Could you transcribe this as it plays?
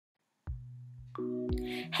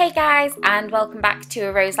Hey guys, and welcome back to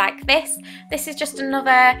A Rose Like This. This is just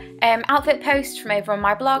another outfit post from over on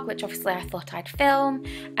my blog, which obviously I thought I'd film.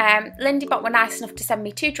 Lindy Bop were nice enough to send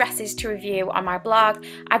me 2 dresses to review on my blog.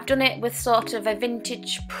 I've done it with sort of a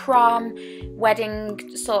vintage prom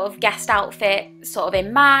wedding sort of guest outfit sort of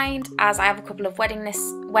in mind, as I have a couple of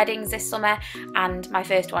weddings this summer and my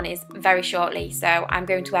first one is very shortly, so I'm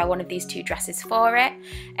going to wear one of these 2 dresses for it.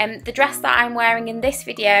 The dress that I'm wearing in this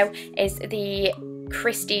video is the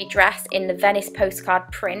Christie dress in the Venice postcard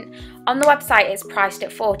print. On the website it's priced at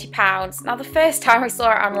 £40. Now the first time I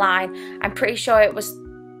saw it online I'm pretty sure it was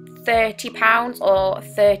 £30 or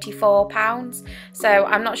 £34, so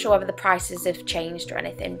I'm not sure whether the prices have changed or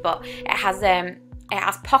anything, but it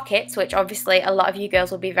has pockets, which obviously a lot of you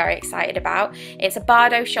girls will be very excited about. It's a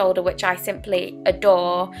Bardo shoulder, which I simply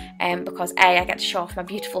adore because A, I get to show off my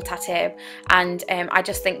beautiful tattoo, and I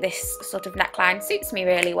just think this sort of neckline suits me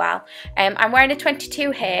really well. I'm wearing a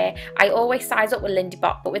 22 here. I always size up with Lindy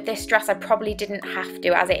Bop, but with this dress I probably didn't have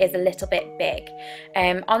to, as it is a little bit big.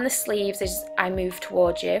 On the sleeves, as I move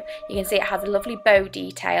towards you, you can see it has a lovely bow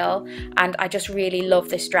detail, and I just really love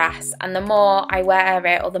this dress, and the more I wear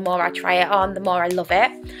it or the more I try it on, the more I love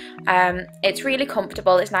it. It's really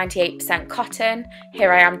comfortable. It's 98% cotton.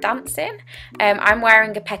 Here I am dancing. I'm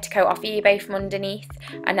wearing a petticoat off eBay from underneath,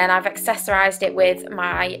 and then I've accessorized it with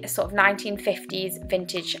my sort of 1950s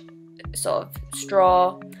vintage sort of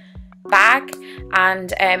straw bag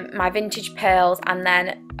and my vintage pearls, and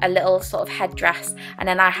then a little sort of headdress, and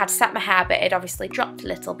then I had set my hair but it obviously dropped a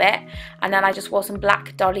little bit, and then I just wore some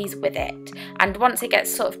black dollies with it. And once it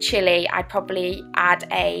gets sort of chilly I'd probably add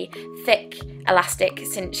a thick elastic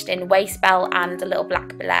cinched in waist belt and a little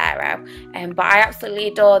black bolero, but I absolutely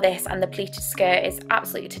adore this, and the pleated skirt is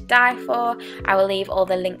absolutely to die for. I will leave all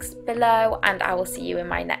the links below, and I will see you in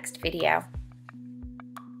my next video.